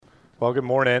Well, good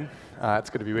morning. It's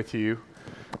good to be with you.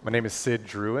 My name is Sid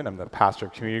Druen. I'm the pastor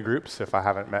of community groups. If I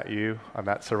haven't met you, I've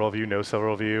met several of you, know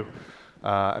several of you.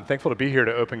 I'm thankful to be here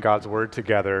to open God's Word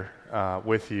together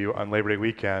with you on Labor Day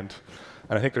weekend.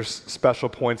 And I think there's special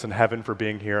points in heaven for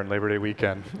being here on Labor Day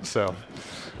weekend. So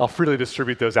I'll freely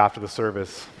distribute those after the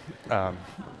service.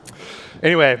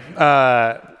 Anyway,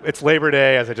 it's Labor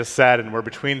Day, as I just said, and we're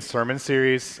between sermon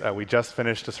series. We just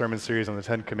finished a sermon series on the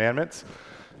Ten Commandments.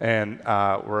 And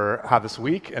we're have this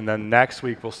week, and then next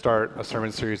week we'll start a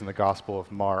sermon series in the Gospel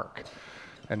of Mark.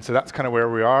 And so that's kind of where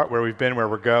we are, where we've been, where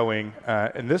we're going.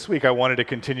 And this week I wanted to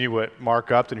continue what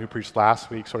Mark Upton, who preached last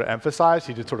week, sort of emphasized.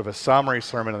 He did sort of a summary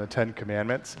sermon on the Ten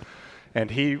Commandments. And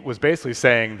he was basically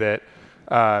saying that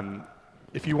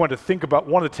if you want to think about,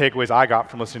 one of the takeaways I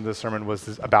got from listening to this sermon was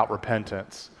this, about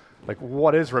repentance. Like,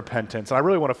 what is repentance? And I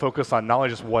really want to focus on not only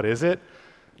just what is it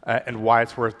and why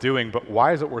it's worth doing, but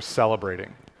why is it worth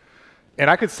celebrating? And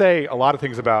I could say a lot of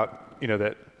things about,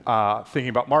 that thinking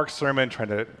about Mark's sermon, trying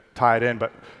to tie it in,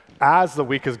 but as the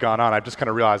week has gone on, I've just kind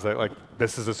of realized that,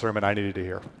 this is a sermon I needed to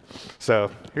hear. So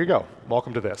here you go.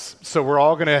 Welcome to this. So we're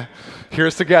all going to hear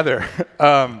this together.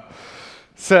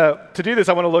 So to do this,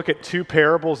 I want to look at two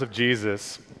parables of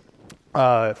Jesus.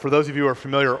 For those of you who are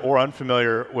familiar or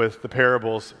unfamiliar with the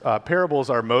parables, parables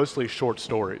are mostly short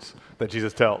stories that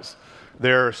Jesus tells.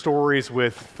 They're stories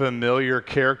with familiar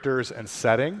characters and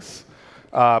settings.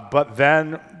 But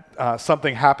then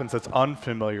something happens that's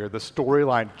unfamiliar. The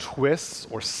storyline twists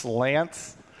or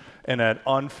slants in an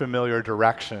unfamiliar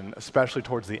direction, especially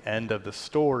towards the end of the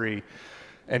story.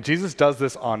 And Jesus does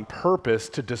this on purpose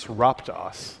to disrupt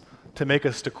us, to make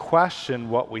us to question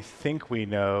what we think we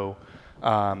know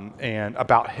and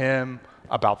about him,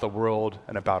 about the world,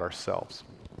 and about ourselves.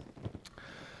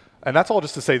 And that's all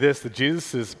just to say this, that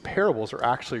Jesus' parables are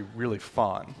actually really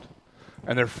fun.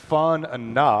 And they're fun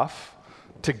enough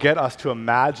to get us to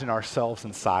imagine ourselves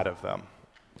inside of them.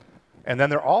 And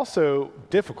then they're also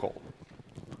difficult.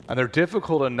 And they're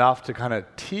difficult enough to kind of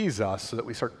tease us so that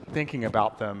we start thinking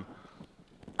about them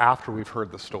after we've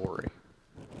heard the story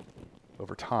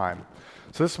over time.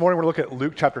 So this morning we're going to look at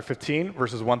Luke chapter 15,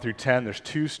 verses 1 through 10. There's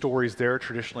two stories there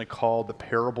traditionally called the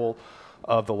parable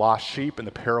of the lost sheep and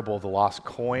the parable of the lost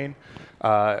coin.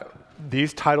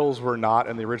 These titles were not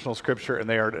in the original scripture, and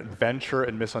they are an adventure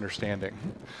and misunderstanding,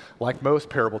 like most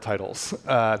parable titles.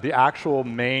 The actual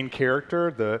main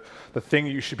character, the thing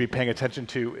you should be paying attention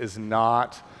to, is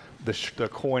not the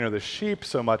coin or the sheep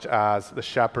so much as the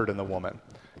shepherd and the woman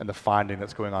and the finding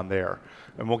that's going on there.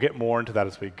 And we'll get more into that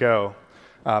as we go.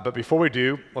 But before we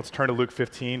do, let's turn to Luke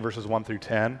 15, verses 1 through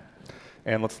 10,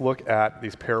 and let's look at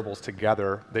these parables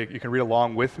together. You can read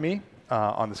along with me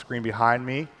on the screen behind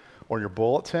me or in your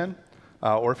bulletin.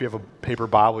 Or if you have a paper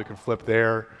Bible, you can flip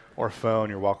there, or a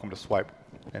phone, you're welcome to swipe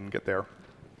and get there.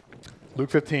 Luke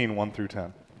 15, 1 through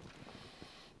 10.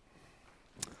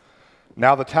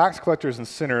 Now the tax collectors and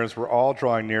sinners were all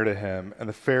drawing near to him, and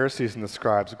the Pharisees and the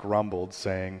scribes grumbled,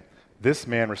 saying, "This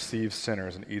man receives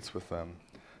sinners and eats with them."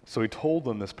 So he told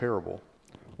them this parable.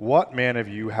 "What man of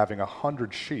you, having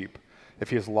 100 sheep,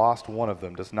 if he has lost one of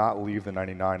them, does not leave the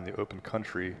 99 in the open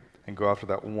country and go after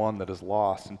that one that is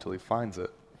lost until he finds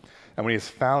it? And when he has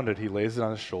found it, he lays it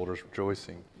on his shoulders,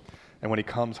 rejoicing. And when he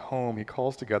comes home, he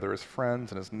calls together his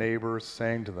friends and his neighbors,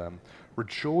 saying to them,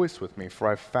 'Rejoice with me, for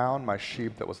I have found my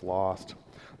sheep that was lost.'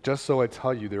 Just so I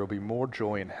tell you, there will be more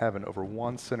joy in heaven over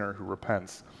one sinner who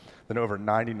repents than over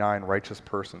 99 righteous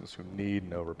persons who need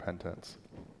no repentance.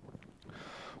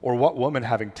 Or what woman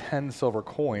having 10 silver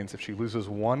coins, if she loses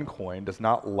one coin, does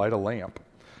not light a lamp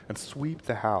and sweep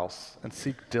the house and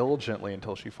seek diligently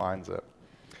until she finds it?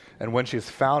 And when she has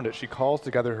found it, she calls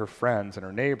together her friends and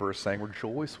her neighbors, saying,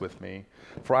 'Rejoice with me,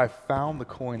 for I have found the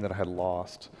coin that I had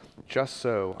lost.' Just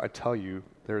so, I tell you,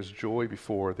 there is joy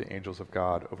before the angels of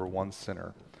God over one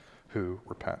sinner who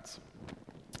repents."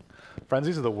 Friends,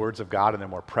 these are the words of God, and they're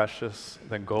more precious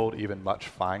than gold, even much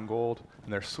fine gold,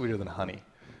 and they're sweeter than honey,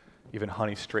 even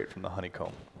honey straight from the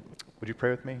honeycomb. Would you pray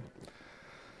with me?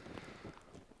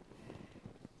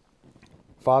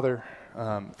 Father,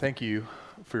 thank you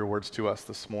for your words to us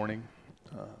this morning.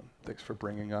 Thanks for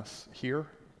bringing us here.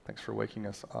 Thanks for waking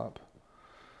us up.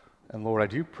 And Lord, I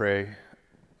do pray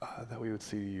that we would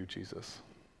see you, Jesus,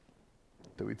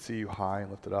 that we'd see you high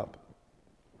and lifted up,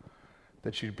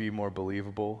 that you'd be more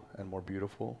believable and more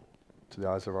beautiful to the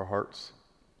eyes of our hearts.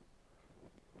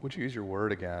 Would you use your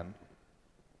word again?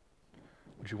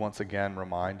 Would you once again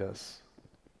remind us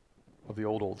of the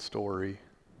old story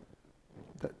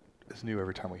that is new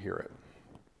every time we hear it?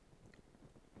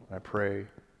 And I pray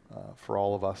for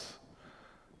all of us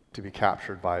to be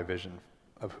captured by a vision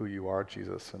of who you are,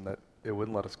 Jesus, and that it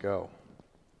wouldn't let us go.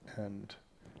 and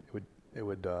it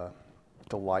would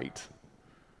delight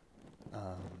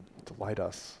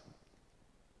us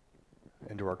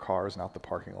into our cars and out the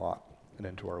parking lot and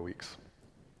into our weeks.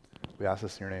 We ask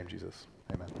this in your name, Jesus.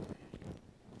 Amen.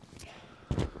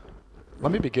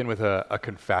 Let me begin with a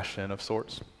confession of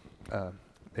sorts.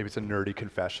 Maybe it's a nerdy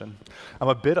confession. I'm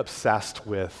a bit obsessed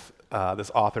with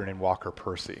this author named Walker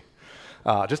Percy.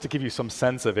 Just to give you some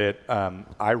sense of it,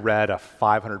 I read a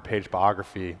 500-page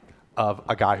biography of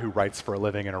a guy who writes for a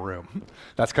living in a room.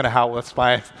 That's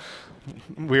my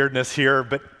weirdness here.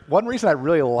 But one reason I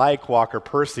really like Walker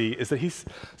Percy is that he's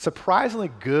surprisingly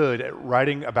good at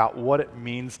writing about what it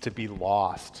means to be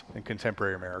lost in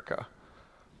contemporary America.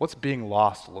 What's being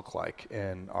lost look like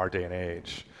in our day and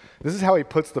age? This is how he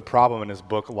puts the problem in his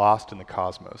book, Lost in the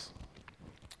Cosmos.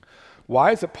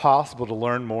 Why is it possible to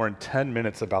learn more in 10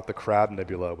 minutes about the Crab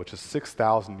Nebula, which is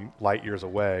 6,000 light years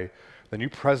away, than you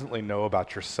presently know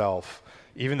about yourself,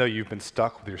 even though you've been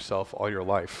stuck with yourself all your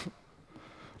life?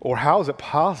 Or how is it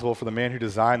possible for the man who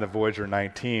designed the Voyager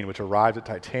 19, which arrived at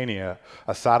Titania,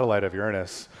 a satellite of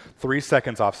Uranus, 3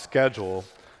 seconds off schedule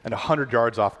and 100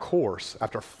 yards off course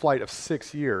after a flight of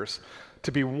 6 years,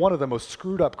 to be one of the most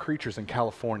screwed up creatures in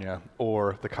California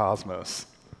or the cosmos?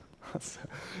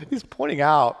 Percy's pointing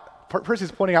out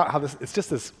how it's just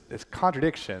this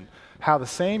contradiction, how the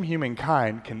same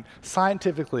humankind can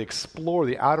scientifically explore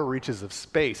the outer reaches of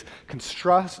space,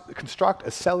 construct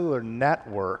a cellular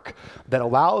network that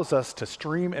allows us to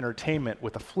stream entertainment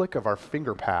with a flick of our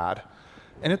finger pad,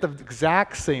 and at the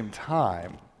exact same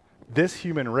time, this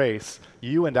human race,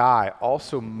 you and I,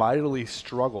 also mightily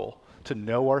struggle to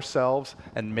know ourselves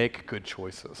and make good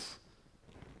choices.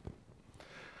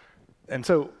 And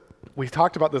so, we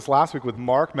talked about this last week with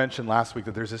Mark mentioned last week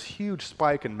that there's this huge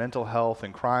spike in mental health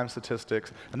and crime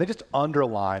statistics, and they just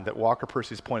underline that Walker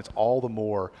Percy's point is all the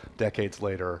more decades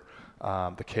later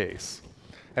the case.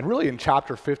 And really in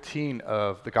chapter 15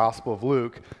 of the Gospel of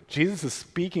Luke, Jesus is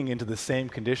speaking into the same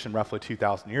condition roughly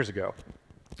 2,000 years ago.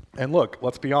 And look,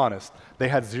 let's be honest, they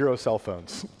had 0 cell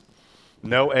phones,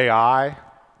 no AI,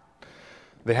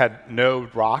 they had no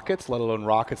rockets, let alone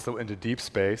rockets that went into deep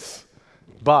space.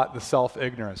 But the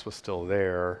self-ignorance was still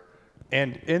there.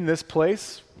 And in this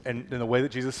place, and in the way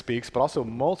that Jesus speaks, but also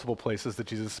multiple places that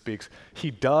Jesus speaks,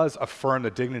 he does affirm the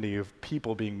dignity of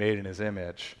people being made in his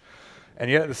image.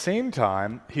 And yet at the same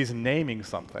time, he's naming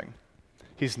something.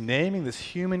 He's naming this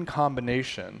human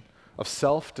combination of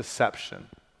self-deception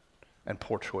and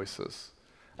poor choices.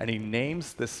 And he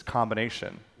names this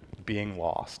combination being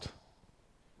lost.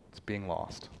 It's being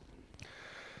lost.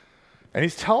 And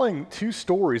he's telling 2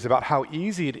 stories about how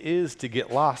easy it is to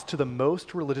get lost to the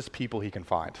most religious people he can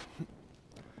find.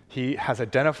 He has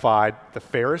identified the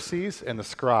Pharisees and the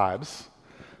scribes.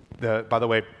 By the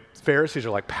way, Pharisees are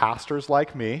like pastors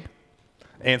like me,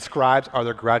 and scribes are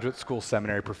their graduate school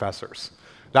seminary professors.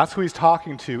 That's who he's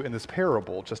talking to in this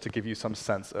parable, just to give you some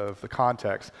sense of the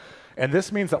context. And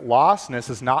this means that lostness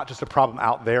is not just a problem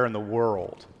out there in the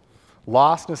world.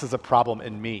 Lostness is a problem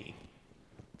in me.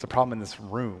 It's a problem in this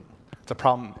room. It's a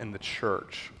problem in the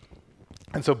church.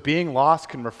 And so being lost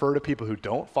can refer to people who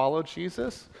don't follow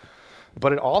Jesus,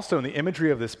 but it also, in the imagery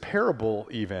of this parable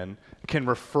even, can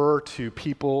refer to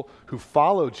people who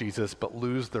follow Jesus but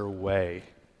lose their way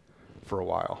for a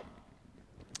while.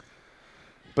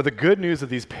 But the good news of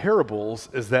these parables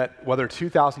is that whether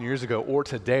 2,000 years ago or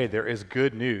today, there is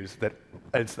good news that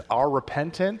it's our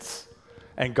repentance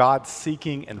and God's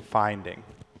seeking and finding.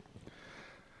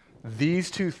 These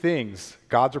 2 things,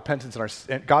 God's repentance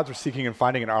and God's seeking and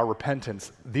finding and our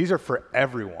repentance, these are for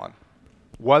everyone.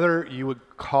 Whether you would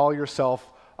call yourself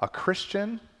a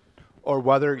Christian or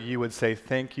whether you would say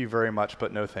thank you very much,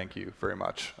 but no thank you very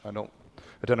much. I don't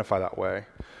identify that way.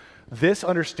 This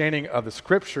understanding of the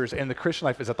scriptures and the Christian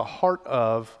life is at the heart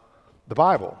of the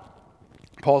Bible.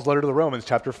 Paul's letter to the Romans,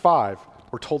 chapter 5,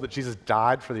 we're told that Jesus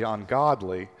died for the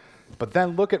ungodly, but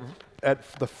then look at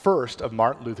the first of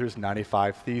Martin Luther's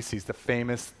 95 Theses, the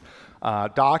famous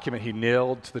document he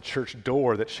nailed to the church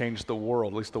door that changed the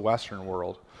world, at least the Western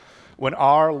world. When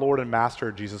our Lord and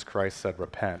Master Jesus Christ said,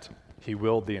 repent, he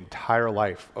willed the entire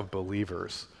life of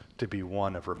believers to be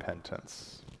one of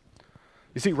repentance.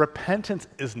 You see, repentance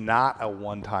is not a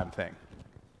one-time thing,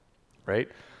 right?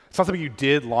 It's not something you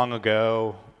did long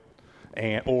ago,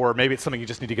 or maybe it's something you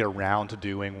just need to get around to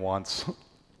doing once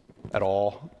at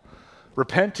all.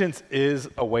 Repentance is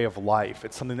a way of life.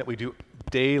 It's something that we do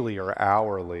daily or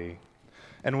hourly.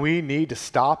 And we need to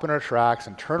stop in our tracks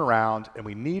and turn around, and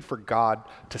we need for God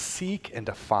to seek and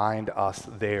to find us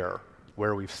there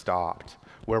where we've stopped,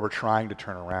 where we're trying to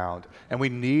turn around. And we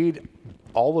need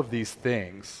all of these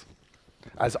things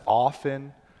as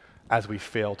often as we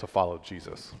fail to follow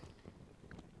Jesus.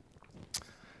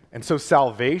 And so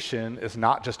salvation is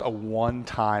not just a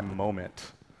one-time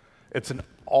moment. It's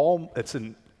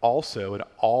also an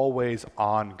always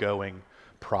ongoing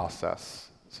process.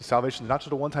 So salvation is not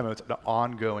just a one-time moment, it's an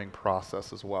ongoing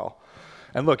process as well.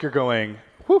 And look, you're going,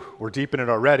 whew, we're deep in it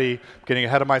already, getting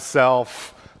ahead of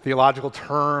myself, theological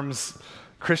terms,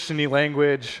 Christian-y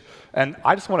language. And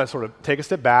I just want to sort of take a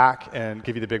step back and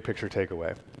give you the big picture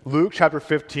takeaway. Luke chapter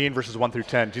 15, verses 1 through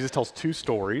 10, Jesus tells two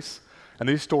stories, and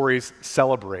these stories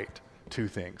celebrate two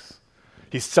things.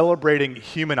 He's celebrating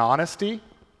human honesty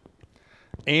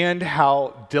and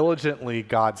how diligently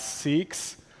God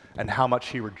seeks and how much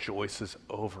he rejoices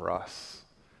over us.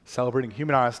 Celebrating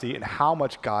human honesty and how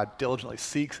much God diligently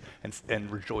seeks and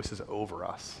rejoices over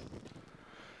us.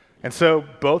 And so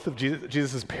both of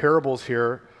Jesus' parables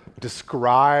here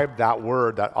describe that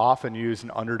word, that often used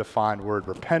and underdefined word,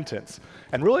 repentance.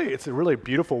 And really, it's a really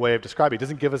beautiful way of describing it. He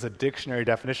doesn't give us a dictionary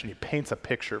definition. He paints a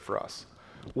picture for us.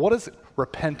 What does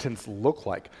repentance look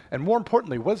like? And more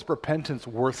importantly, what does repentance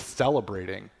worth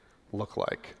celebrating look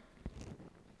like?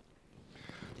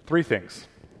 Three things.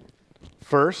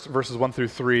 First, verses 1 through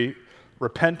 3,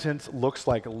 repentance looks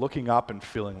like looking up and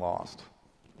feeling lost.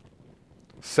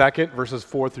 Second, verses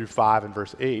 4 through 5 and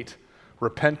verse 8,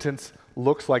 repentance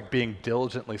looks like being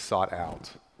diligently sought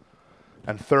out.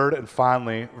 And third and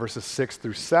finally, verses 6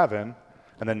 through 7,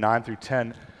 and then 9 through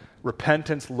 10,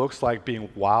 repentance looks like being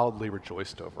wildly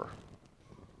rejoiced over.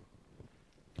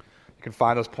 You can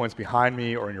find those points behind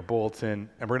me or in your bulletin,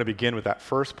 and we're going to begin with that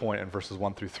first point in verses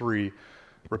 1 through 3.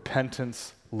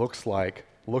 Repentance looks like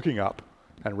looking up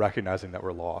and recognizing that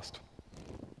we're lost.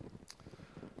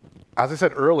 As I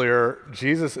said earlier,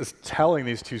 Jesus is telling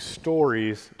these two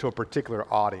stories to a particular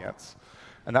audience.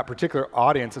 And that particular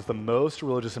audience is the most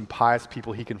religious and pious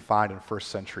people he can find in first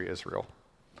century Israel.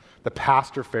 The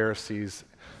pastor Pharisees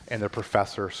and their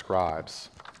professor scribes.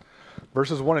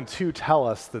 Verses 1 and 2 tell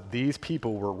us that these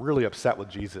people were really upset with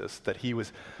Jesus, that he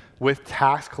was with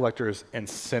tax collectors and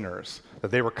sinners,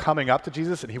 that they were coming up to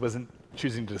Jesus and he wasn't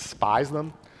choosing to despise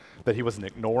them, that he wasn't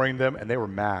ignoring them, and they were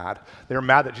mad. They were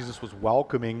mad that Jesus was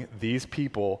welcoming these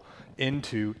people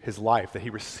into his life, that he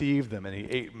received them and he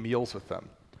ate meals with them.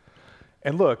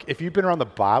 And look, if you've been around the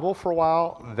Bible for a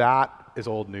while, that is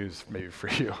old news maybe for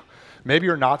you. Maybe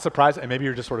you're not surprised, and maybe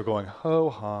you're just sort of going,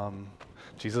 ho-hum,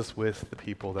 Jesus with the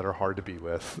people that are hard to be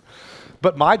with.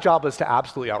 But my job is to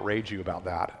absolutely outrage you about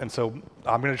that. And so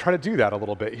I'm going to try to do that a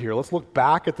little bit here. Let's look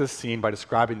back at this scene by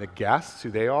describing the guests, who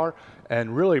they are,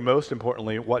 and really, most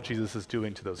importantly, what Jesus is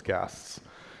doing to those guests.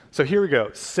 So here we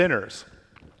go, sinners.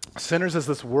 Sinners is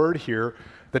this word here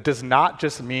that does not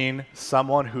just mean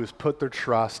someone who's put their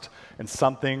trust in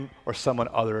something or someone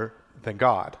other than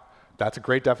God. That's a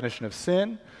great definition of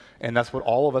sin, and that's what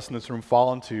all of us in this room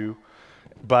fall into.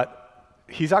 But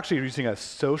he's actually using a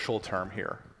social term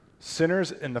here.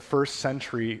 Sinners in the first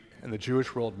century in the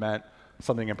Jewish world meant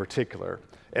something in particular.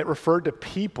 It referred to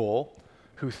people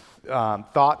who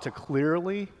thought to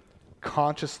clearly,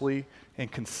 consciously,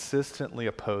 and consistently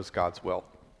oppose God's will.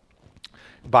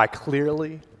 By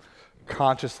clearly,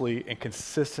 consciously, and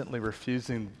consistently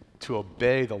refusing to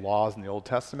obey the laws in the Old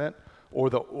Testament or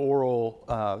the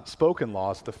oral spoken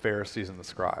laws of the Pharisees and the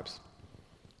scribes.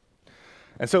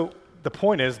 And so the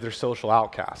point is they're social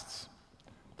outcasts.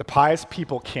 The pious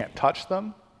people can't touch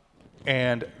them,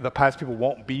 and the pious people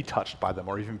won't be touched by them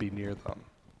or even be near them.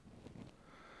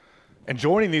 And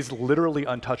joining these literally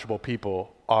untouchable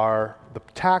people are the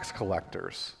tax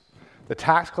collectors. The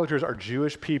tax collectors are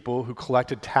Jewish people who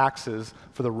collected taxes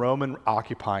for the Roman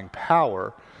occupying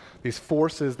power. These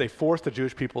forces, they forced the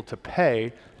Jewish people to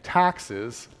pay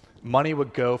taxes. Money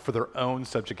would go for their own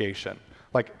subjugation.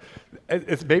 Like,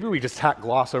 it's maybe we just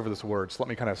gloss over this word, so let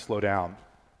me kind of slow down.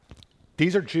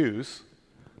 These are Jews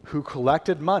who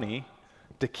collected money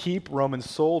to keep Roman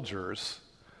soldiers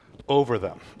over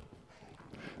them.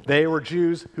 They were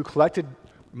Jews who collected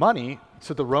money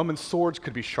so the Roman swords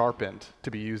could be sharpened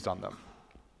to be used on them.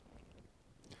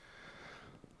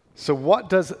 So what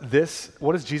does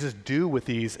Jesus do with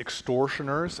these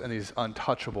extortioners and these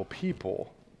untouchable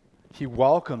people? He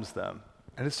welcomes them,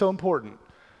 and it's so important.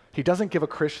 He doesn't give a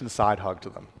Christian side hug to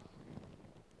them.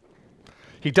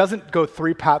 He doesn't go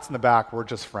 3 pats in the back, we're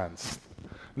just friends.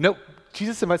 No,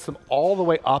 Jesus invites them all the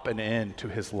way up and in to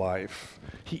his life.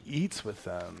 He eats with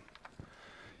them.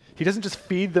 He doesn't just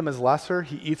feed them as lesser,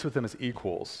 he eats with them as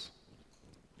equals.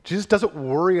 Jesus doesn't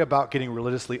worry about getting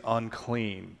religiously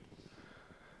unclean.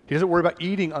 He doesn't worry about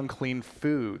eating unclean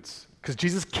foods, because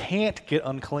Jesus can't get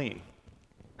unclean.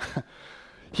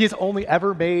 He has only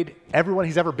ever made everyone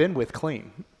he's ever been with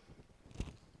clean.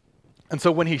 And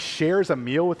so when he shares a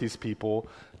meal with these people,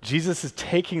 Jesus is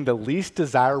taking the least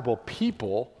desirable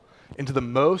people into the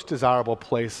most desirable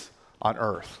place on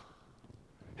earth,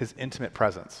 his intimate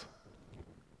presence.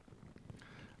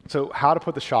 So how to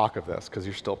put the shock of this, because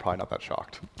you're still probably not that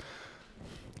shocked.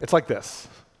 It's like this.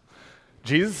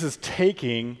 Jesus is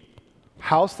taking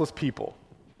houseless people,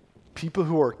 people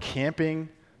who are camping,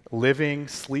 living,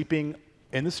 sleeping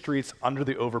in the streets under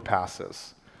the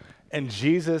overpasses. And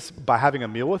Jesus, by having a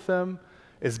meal with them,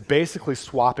 is basically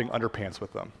swapping underpants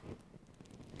with them.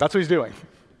 That's what he's doing.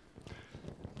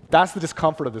 That's the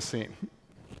discomfort of the scene.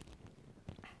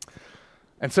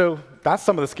 And so that's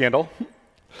some of the scandal.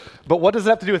 But what does it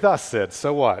have to do with us, Sid?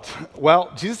 So what?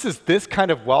 Well, Jesus is this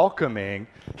kind of welcoming.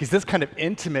 He's this kind of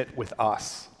intimate with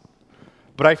us.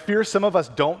 But I fear some of us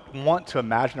don't want to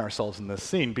imagine ourselves in this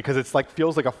scene because it's like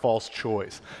feels like a false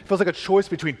choice. It feels like a choice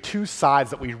between two sides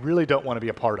that we really don't want to be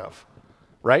a part of,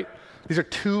 right? These are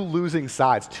two losing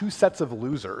sides, two sets of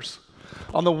losers.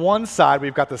 On the one side,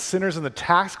 we've got the sinners and the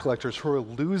tax collectors who are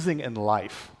losing in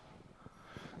life.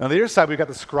 And on the other side, we've got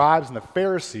the scribes and the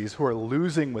Pharisees who are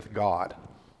losing with God.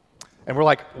 And we're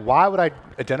like, why would I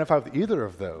identify with either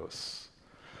of those?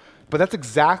 But that's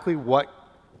exactly what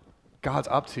God's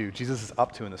up to, Jesus is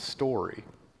up to in the story.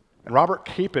 And Robert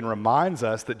Capon reminds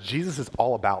us that Jesus is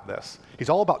all about this. He's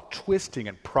all about twisting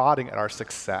and prodding at our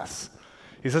success.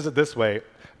 He says it this way,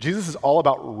 Jesus is all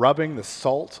about rubbing the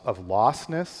salt of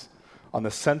lostness on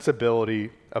the sensibility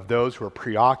of those who are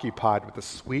preoccupied with the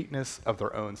sweetness of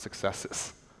their own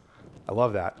successes. I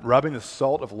love that. Rubbing the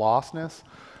salt of lostness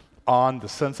on the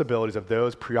sensibilities of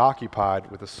those preoccupied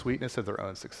with the sweetness of their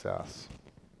own success.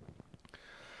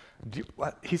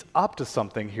 He's up to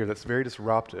something here that's very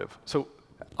disruptive. So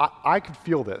I can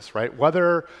feel this, right?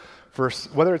 Whether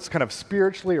it's kind of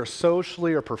spiritually or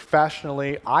socially or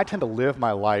professionally, I tend to live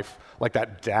my life like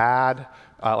that dad,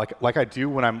 like I do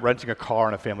when I'm renting a car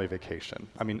on a family vacation.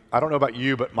 I mean, I don't know about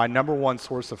you, but my number one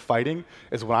source of fighting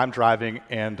is when I'm driving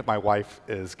and my wife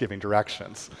is giving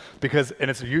directions. And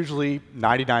it's usually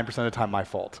 99% of the time my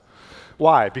fault.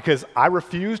 Why? Because I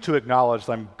refuse to acknowledge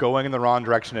that I'm going in the wrong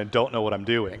direction and don't know what I'm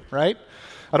doing, right?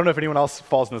 I don't know if anyone else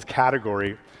falls in this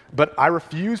category, but I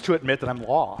refuse to admit that I'm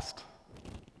lost.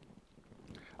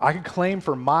 I can claim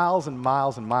for miles and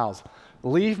miles and miles,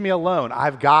 leave me alone,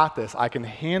 I've got this, I can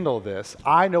handle this,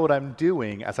 I know what I'm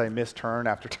doing as I miss turn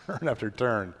after turn after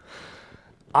turn.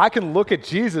 I can look at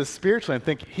Jesus spiritually and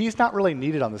think he's not really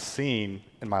needed on the scene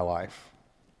in my life.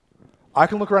 I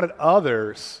can look around at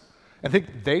others and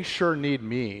think they sure need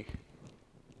me.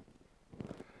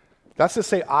 That's to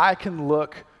say, I can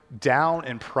look down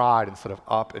in pride instead of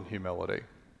up in humility.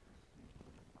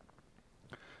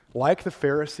 Like the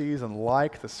Pharisees and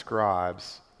like the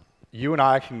scribes, you and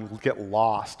I can get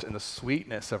lost in the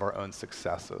sweetness of our own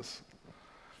successes.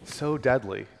 So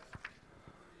deadly.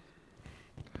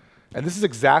 And this is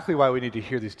exactly why we need to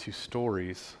hear these two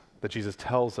stories that Jesus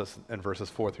tells us in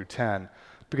verses 4 through 10,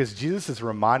 because Jesus is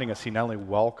reminding us he not only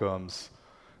welcomes,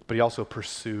 but he also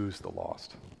pursues the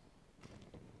lost.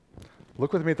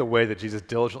 Look with me at the way that Jesus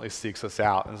diligently seeks us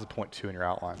out, and this is point 2 in your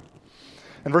outline.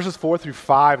 In verses 4 through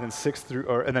 5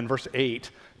 and then verse 8,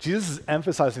 Jesus is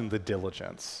emphasizing the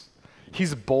diligence.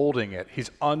 He's bolding it, he's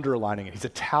underlining it, he's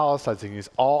italicizing, he's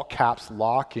all caps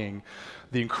locking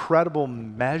the incredible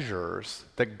measures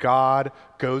that God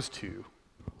goes to,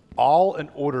 all in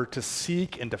order to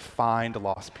seek and to find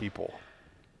lost people.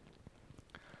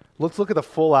 Let's look at the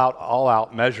full-out,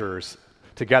 all-out measures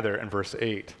together in verse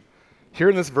 8. Here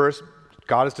in this verse,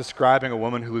 God is describing a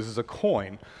woman who loses a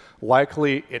coin.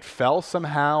 Likely it fell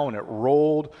somehow and it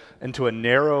rolled into a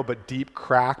narrow but deep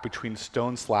crack between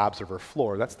stone slabs of her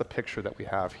floor. That's the picture that we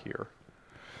have here.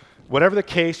 Whatever the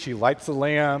case, she lights the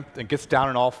lamp and gets down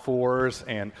on all fours,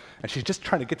 and she's just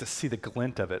trying to get to see the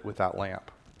glint of it with that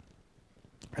lamp.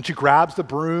 And she grabs the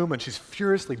broom and she's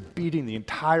furiously beating the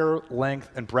entire length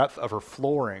and breadth of her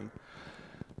flooring.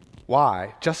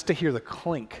 Why? Just to hear the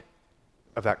clink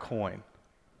of that coin.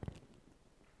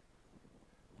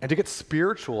 And to get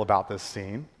spiritual about this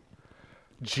scene,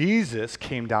 Jesus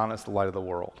came down as the light of the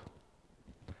world.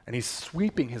 And he's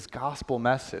sweeping his gospel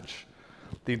message,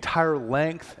 the entire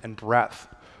length and breadth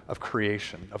of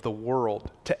creation, of the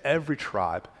world, to every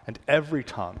tribe and every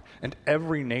tongue and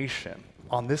every nation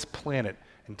on this planet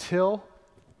until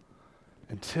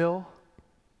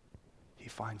he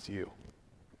finds you.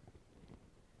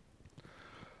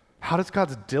 How does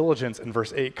God's diligence in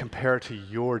verse 8 compare to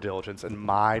your diligence and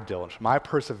my diligence, my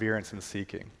perseverance in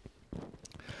seeking?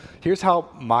 Here's how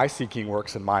my seeking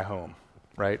works in my home,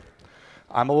 right?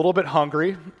 I'm a little bit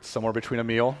hungry, somewhere between a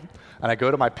meal, and I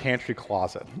go to my pantry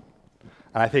closet,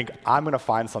 and I think, I'm going to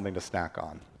find something to snack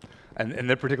on. And in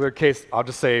this particular case, I'll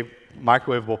just say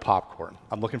microwavable popcorn.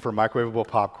 I'm looking for microwavable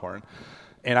popcorn.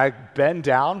 And I bend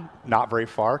down, not very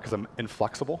far because I'm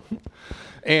inflexible.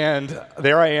 And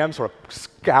there I am sort of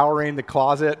scouring the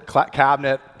closet,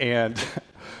 cabinet, and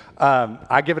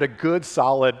I give it a good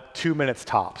solid 2 minutes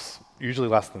tops, usually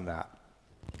less than that.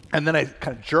 And then I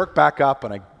kind of jerk back up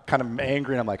and I kind of am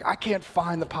angry and I'm like, I can't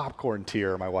find the popcorn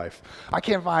tier, my wife. I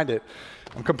can't find it.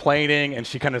 I'm complaining and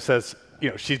she kind of says,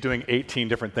 she's doing 18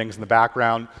 different things in the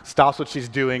background, stops what she's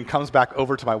doing, comes back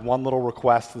over to my one little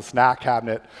request, the snack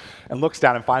cabinet, and looks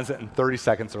down and finds it in 30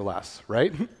 seconds or less,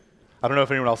 right? I don't know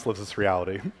if anyone else lives this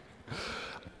reality.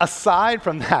 Aside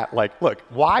from that, look,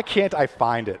 why can't I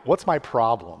find it? What's my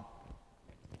problem?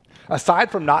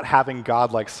 Aside from not having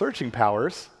God-like searching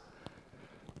powers,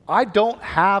 I don't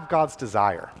have God's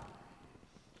desire.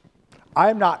 I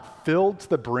am not filled to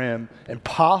the brim,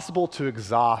 impossible to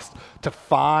exhaust, to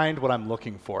find what I'm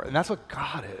looking for. And that's what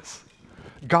God is.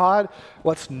 God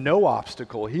lets no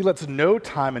obstacle, he lets no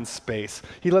time and space,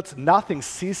 he lets nothing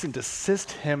cease and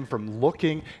desist him from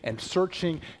looking and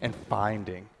searching and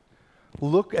finding.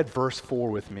 Look at verse 4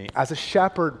 with me. As a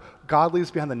shepherd, God leaves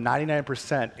behind the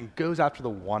 99% and goes after the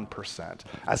 1%,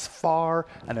 as far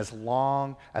and as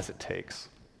long as it takes.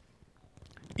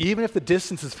 Even if the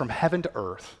distance is from heaven to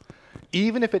earth,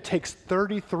 even if it takes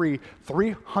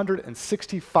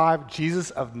 365 Jesus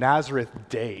of Nazareth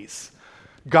days,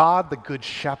 God, the good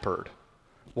shepherd,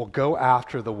 will go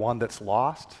after the one that's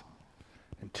lost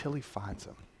until he finds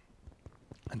him,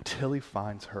 until he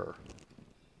finds her.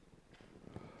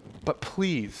 But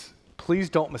please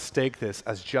don't mistake this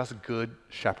as just good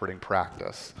shepherding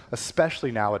practice,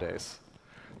 especially nowadays.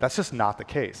 That's just not the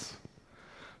case.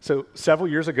 So several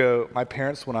years ago, my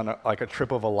parents went on a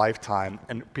trip of a lifetime,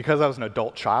 and because I was an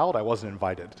adult child, I wasn't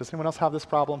invited. Does anyone else have this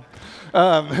problem?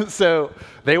 So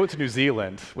they went to New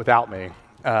Zealand without me,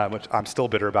 which I'm still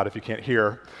bitter about if you can't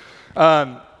hear.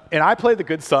 And I played the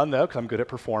good son, though, because I'm good at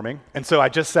performing. And so I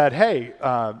just said, hey,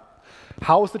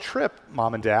 how was the trip,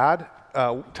 Mom and Dad?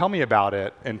 Tell me about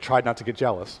it, and tried not to get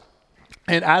jealous.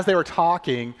 And as they were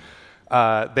talking,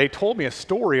 they told me a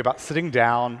story about sitting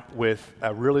down with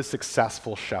a really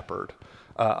successful shepherd,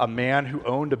 a man who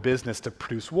owned a business to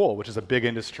produce wool, which is a big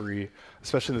industry,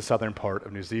 especially in the southern part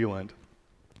of New Zealand.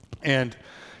 And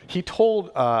he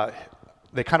told,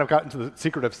 they kind of got into the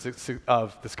secret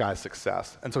of this guy's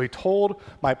success. And so he told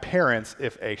my parents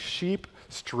if a sheep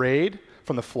strayed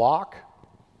from the flock,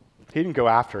 he didn't go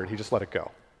after it, he just let it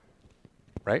go,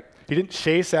 right? He didn't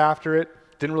chase after it,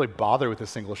 didn't really bother with a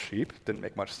single sheep, didn't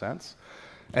make much sense.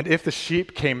 And if the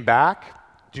sheep came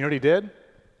back, do you know what he did?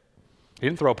 He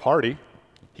didn't throw a party,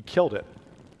 he killed it.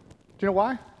 Do you know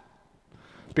why?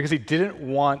 Because he didn't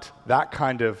want that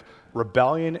kind of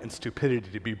rebellion and stupidity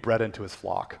to be bred into his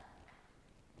flock.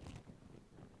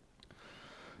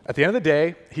 At the end of the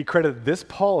day, he credited this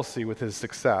policy with his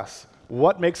success.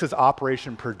 What makes his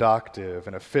operation productive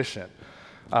and efficient?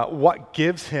 What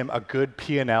gives him a good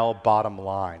P&L bottom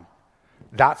line?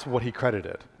 That's what he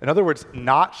credited. In other words,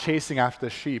 not chasing after the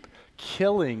sheep,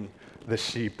 killing the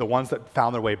sheep, the ones that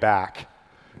found their way back.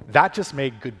 That just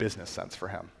made good business sense for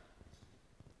him.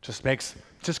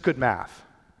 Just good math.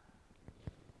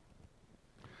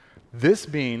 This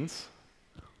means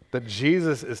that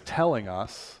Jesus is telling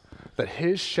us that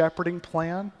his shepherding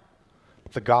plan,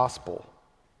 the gospel,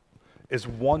 is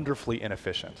wonderfully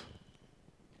inefficient.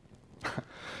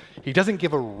 He doesn't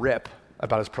give a rip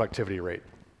about his productivity rate.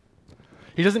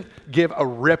 He doesn't give a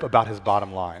rip about his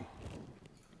bottom line.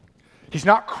 He's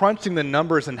not crunching the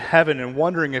numbers in heaven and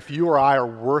wondering if you or I are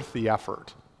worth the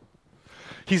effort.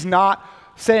 He's not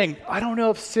saying, I don't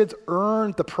know if Sid's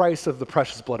earned the price of the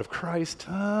precious blood of Christ.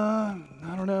 I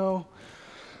don't know.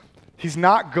 He's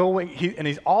not going, and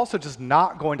he's also just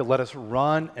not going to let us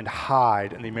run and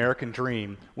hide in the American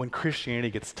dream when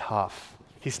Christianity gets tough.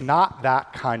 He's not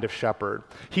that kind of shepherd.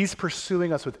 He's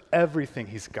pursuing us with everything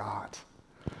he's got.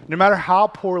 No matter how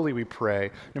poorly we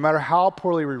pray, no matter how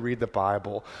poorly we read the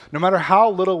Bible, no matter how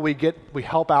little we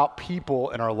help out people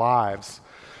in our lives,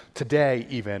 today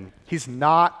even, he's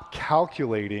not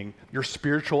calculating your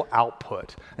spiritual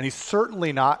output. And he's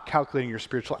certainly not calculating your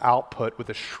spiritual output with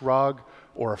a shrug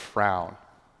or a frown.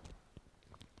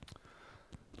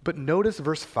 But notice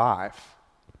verse 5.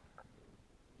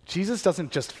 Jesus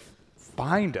doesn't just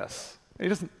find us. He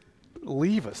doesn't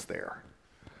leave us there.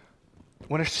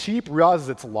 When a sheep realizes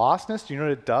its lostness, do you know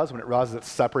what it does when it realizes it's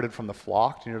separated from the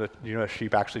flock? Do you know what a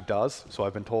sheep actually does? So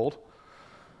I've been told.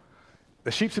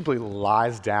 The sheep simply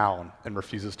lies down and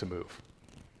refuses to move.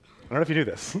 I don't know if you knew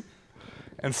this.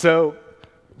 And so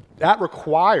that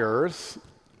requires,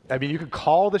 you could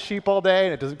call the sheep all day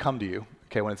and it doesn't come to you.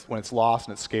 Okay, when it's lost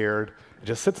and it's scared, it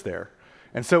just sits there.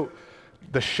 And so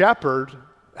the shepherd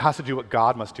has to do what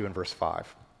God must do in verse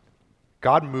 5.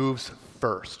 God moves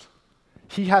first.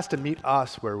 He has to meet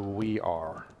us where we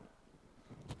are.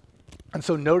 And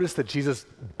so notice that Jesus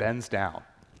bends down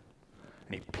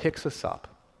and he picks us up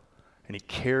and he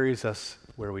carries us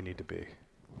where we need to be,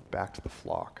 back to the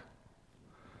flock.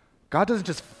 God doesn't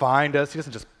just find us. He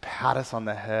doesn't just pat us on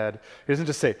the head. He doesn't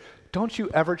just say, don't you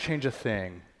ever change a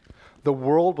thing. The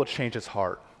world will change its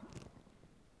heart.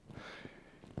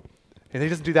 And he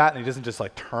doesn't do that, and he doesn't just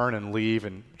like turn and leave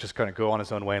and just kind of go on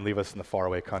his own way and leave us in the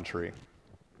faraway country.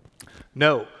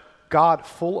 No, God,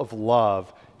 full of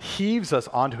love, heaves us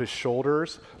onto his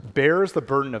shoulders, bears the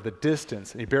burden of the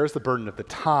distance, and he bears the burden of the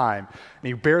time, and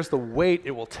he bears the weight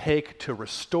it will take to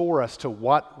restore us to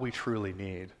what we truly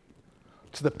need,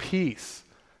 to the peace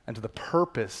and to the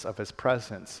purpose of his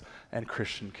presence and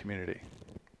Christian community.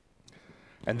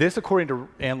 And this, according to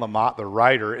Anne Lamott, the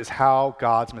writer, is how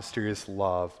God's mysterious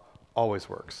love always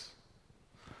works.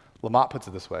 Lamott puts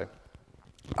it this way: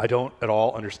 I don't at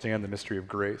all understand the mystery of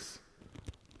grace,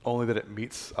 only that it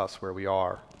meets us where we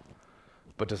are,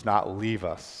 but does not leave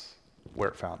us where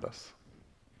it found us.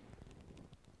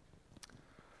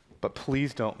 But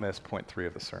please don't miss point 3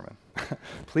 of the sermon.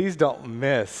 Please don't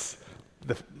miss,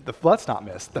 let's not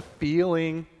miss the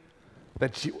feeling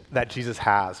that Jesus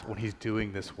has when he's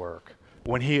doing this work,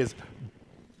 when he is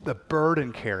the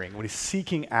burden carrying, when he's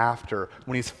seeking after,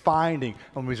 when he's finding,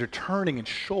 when he's returning and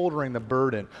shouldering the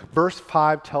burden. Verse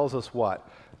 5 tells us what?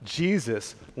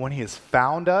 Jesus, when he has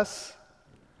found us,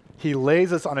 he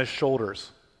lays us on his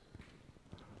shoulders,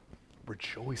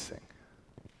 rejoicing.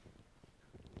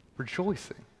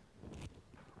 Rejoicing.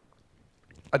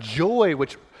 A joy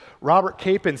which Robert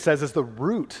Capon says is the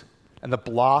root and the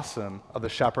blossom of the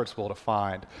shepherd's will to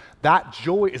find. That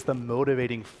joy is the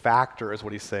motivating factor, is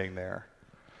what he's saying there.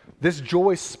 This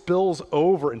joy spills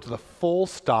over into the full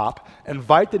stop.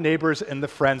 Invite the neighbors and the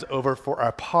friends over for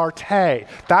a party.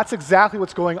 That's exactly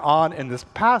what's going on in this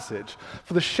passage.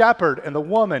 For the shepherd and the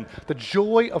woman, the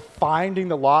joy of finding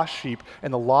the lost sheep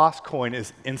and the lost coin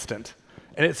is instant,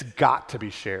 and it's got to be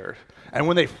shared. And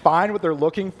when they find what they're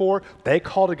looking for, they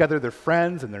call together their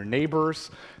friends and their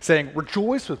neighbors, saying,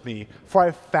 "Rejoice with me, for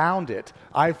I found it.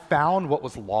 I found what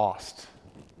was lost."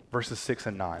 Verses 6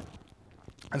 and 9.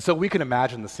 And so we can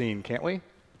imagine the scene, can't we?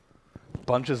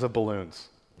 Bunches of balloons,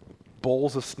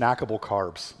 bowls of snackable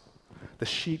carbs, the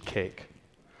sheet cake,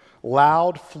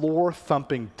 loud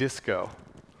floor-thumping disco,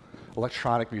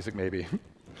 electronic music maybe,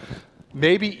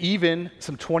 maybe even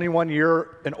some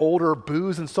 21-year and older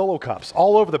booze and solo cups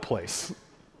all over the place.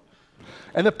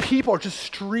 And the people are just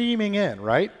streaming in,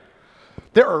 right?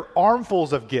 There are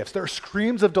armfuls of gifts. There are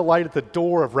screams of delight at the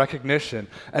door of recognition.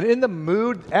 And in the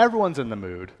mood, everyone's in the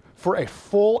mood for a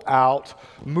full-out,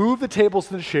 move the tables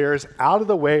and the chairs out of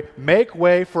the way, make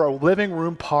way for a living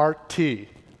room party.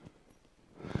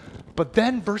 But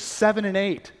then verse 7 and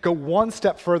 8 go one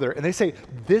step further, and they say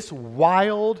this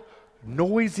wild,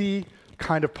 noisy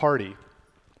kind of party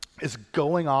is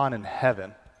going on in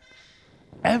heaven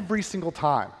every single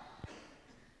time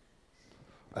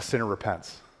a sinner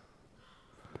repents.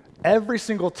 Every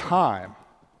single time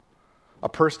a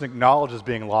person acknowledges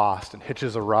being lost and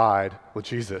hitches a ride with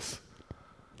Jesus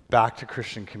back to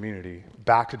Christian community,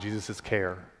 back to Jesus'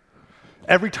 care.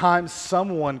 Every time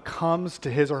someone comes to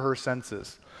his or her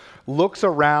senses, looks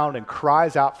around and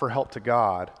cries out for help to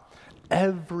God,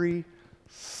 every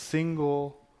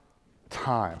single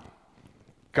time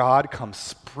God comes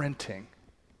sprinting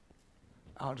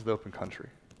out into the open country.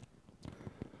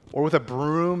 Or with a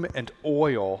broom and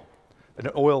oil,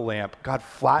 an oil lamp, God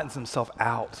flattens himself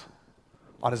out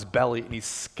on his belly and he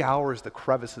scours the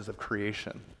crevices of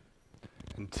creation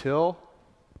until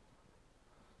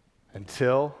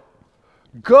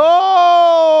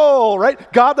go,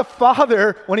 right? God the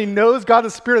Father, when he knows God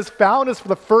the Spirit has found us for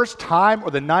the first time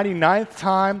or the 99th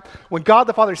time, when God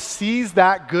the Father sees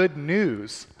that good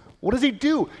news, what does he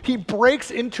do? He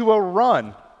breaks into a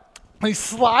run. He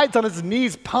slides on his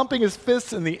knees, pumping his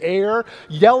fists in the air,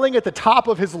 yelling at the top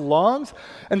of his lungs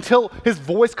until his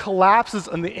voice collapses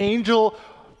on the angel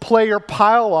player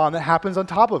pile-on that happens on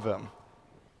top of him.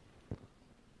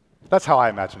 That's how I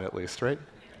imagine it, at least, right?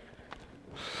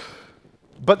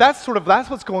 But that's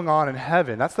what's going on in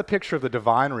heaven. That's the picture of the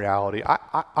divine reality.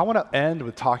 I want to end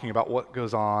with talking about what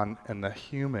goes on in the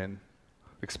human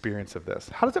experience of this.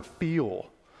 How does it feel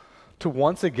to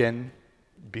once again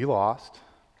be lost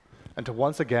and to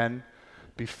once again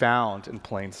be found in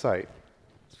plain sight?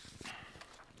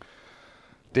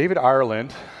 David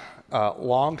Ireland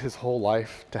longed his whole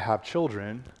life to have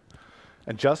children,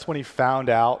 and just when he found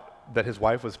out that his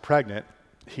wife was pregnant,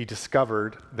 he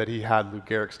discovered that he had Lou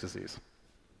Gehrig's disease.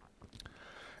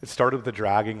 It started with the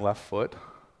dragging left foot,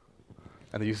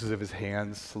 and the uses of his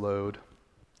hands slowed,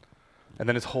 and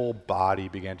then his whole body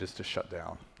began just to shut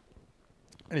down.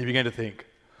 And he began to think,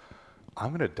 I'm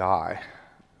going to die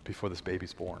before this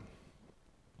baby's born.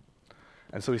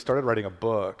 And so he started writing a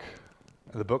book,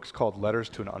 and the book's called Letters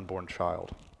to an Unborn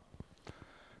Child.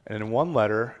 And in one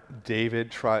letter,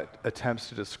 David attempts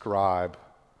to describe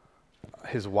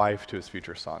his wife to his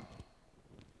future son.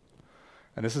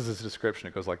 And this is his description.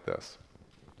 It goes like this.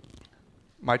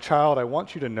 My child, I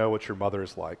want you to know what your mother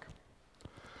is like.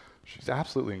 She's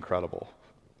absolutely incredible.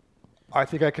 I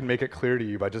think I can make it clear to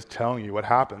you by just telling you what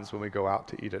happens when we go out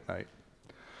to eat at night.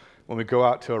 When we go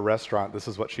out to a restaurant, this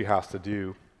is what she has to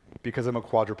do. Because I'm a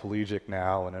quadriplegic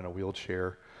now and in a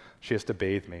wheelchair, she has to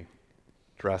bathe me,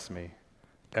 dress me,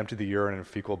 empty the urine in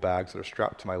fecal bags that are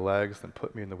strapped to my legs, then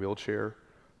put me in the wheelchair,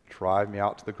 drive me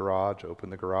out to the garage, open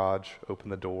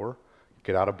the door,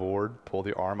 get out a board, pull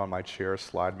the arm on my chair,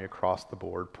 slide me across the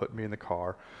board, put me in the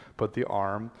car, put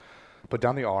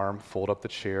down the arm, fold up the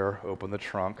chair, open the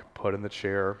trunk, put in the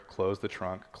chair, close the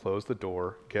trunk, close the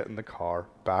door, get in the car,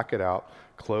 back it out,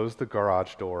 close the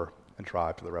garage door, and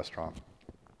drive to the restaurant.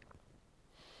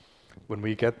 When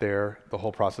we get there, the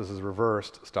whole process is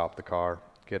reversed. Stop the car,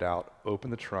 get out, open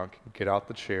the trunk, get out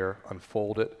the chair,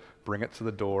 unfold it, bring it to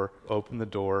the door, open the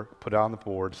door, put it on the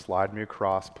board, slide me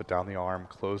across, put down the arm,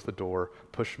 close the door,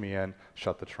 push me in,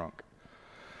 shut the trunk.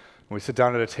 When we sit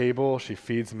down at a table, she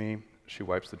feeds me, she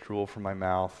wipes the drool from my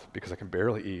mouth because I can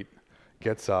barely eat,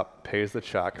 gets up, pays the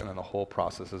check, and then the whole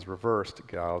process is reversed.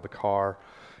 Get out of the car,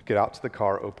 get out to the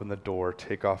car, open the door,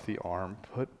 take off the arm,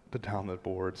 put down the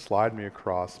board, slide me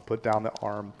across, put down the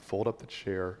arm, fold up the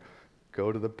chair, go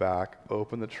to the back,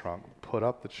 open the trunk, put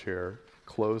up the chair,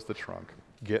 close the trunk,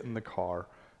 get in the car,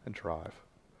 and drive.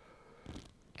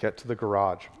 Get to the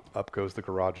garage. Up goes the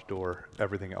garage door.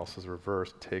 Everything else is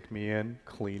reversed. Take me in,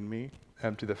 clean me,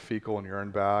 empty the fecal and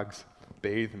urine bags,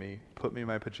 bathe me, put me in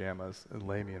my pajamas, and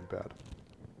lay me in bed.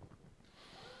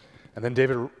 And then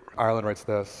David Ireland writes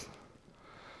this,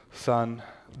 Son,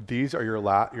 these are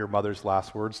your mother's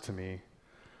last words to me.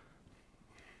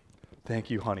 Thank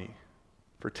you, honey,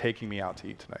 for taking me out to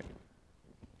eat tonight.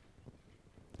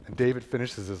 And David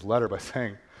finishes his letter by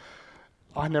saying,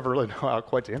 I never really know how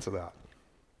quite to answer that.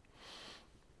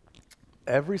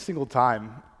 Every single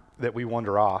time that we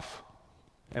wander off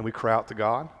and we cry out to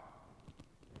God,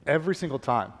 every single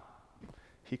time,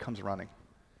 he comes running.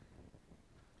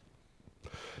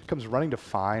 He comes running to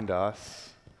find us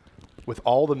with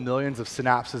all the millions of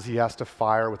synapses he has to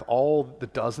fire, with all the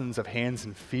dozens of hands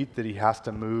and feet that he has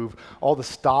to move, all the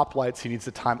stoplights he needs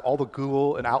to time, all the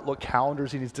Google and Outlook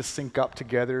calendars he needs to sync up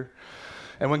together.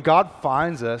 And when God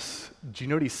finds us, do you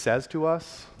know what he says to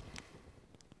us?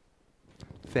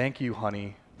 Thank you,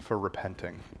 honey, for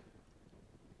repenting.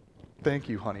 Thank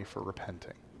you, honey, for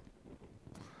repenting.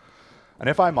 And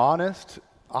if I'm honest,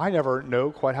 I never know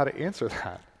quite how to answer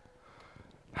that.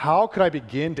 How could I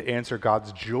begin to answer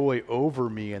God's joy over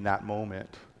me in that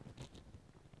moment?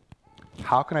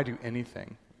 How can I do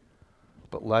anything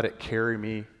but let it carry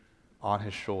me on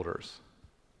his shoulders,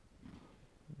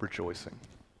 rejoicing?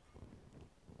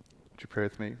 Would you pray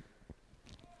with me?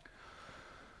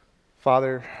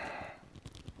 Father,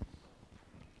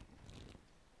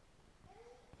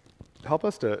 help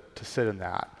us to sit in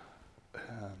that.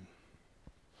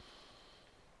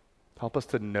 Help us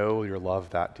to know your love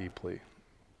that deeply.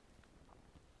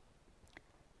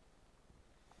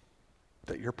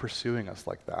 That you're pursuing us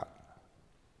like that.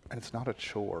 And it's not a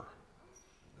chore,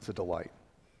 it's a delight.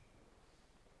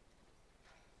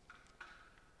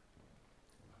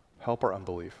 Help our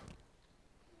unbelief.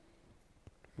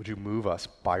 Would you move us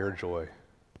by your joy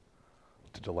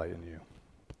to delight in you?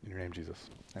 In your name, Jesus.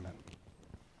 Amen.